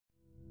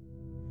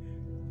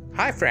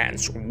Hi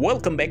friends,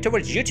 welcome back to our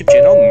YouTube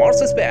channel Mars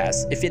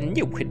Space. If you're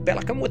new, hit bell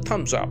icon with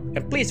thumbs up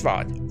and please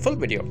watch full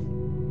video.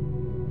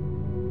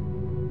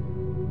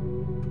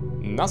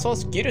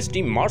 NASA's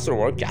Curiosity Mars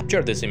rover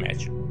captured this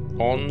image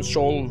on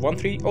Sol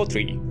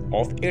 1303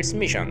 of its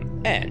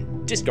mission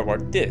and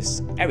discovered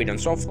this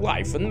evidence of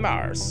life on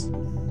Mars.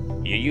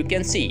 Here you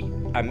can see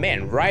a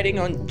man riding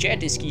on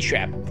jet ski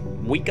shaped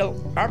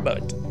vehicle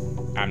orbit.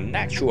 I'm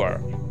not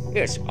sure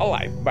it's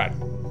alive, but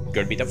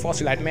could be the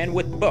fossilized man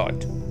with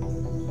bird.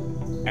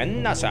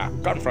 And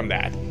NASA confirmed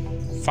that.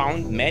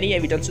 Found many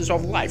evidences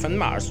of life on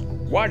Mars.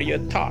 What are your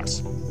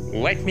thoughts?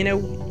 Let me know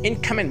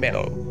in comment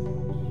below.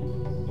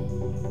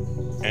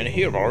 And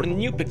here are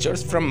new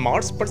pictures from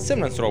Mars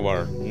Perseverance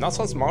rover.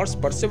 NASA's Mars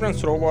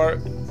Perseverance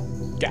rover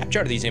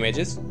captured these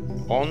images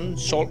on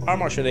Solar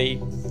Martian Day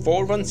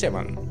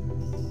 417,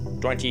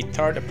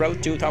 23rd April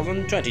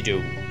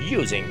 2022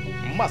 using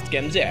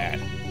Must-GOV.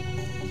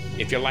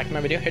 If you like my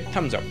video, hit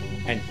thumbs up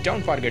and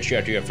don't forget to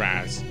share to your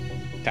friends.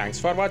 Thanks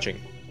for watching.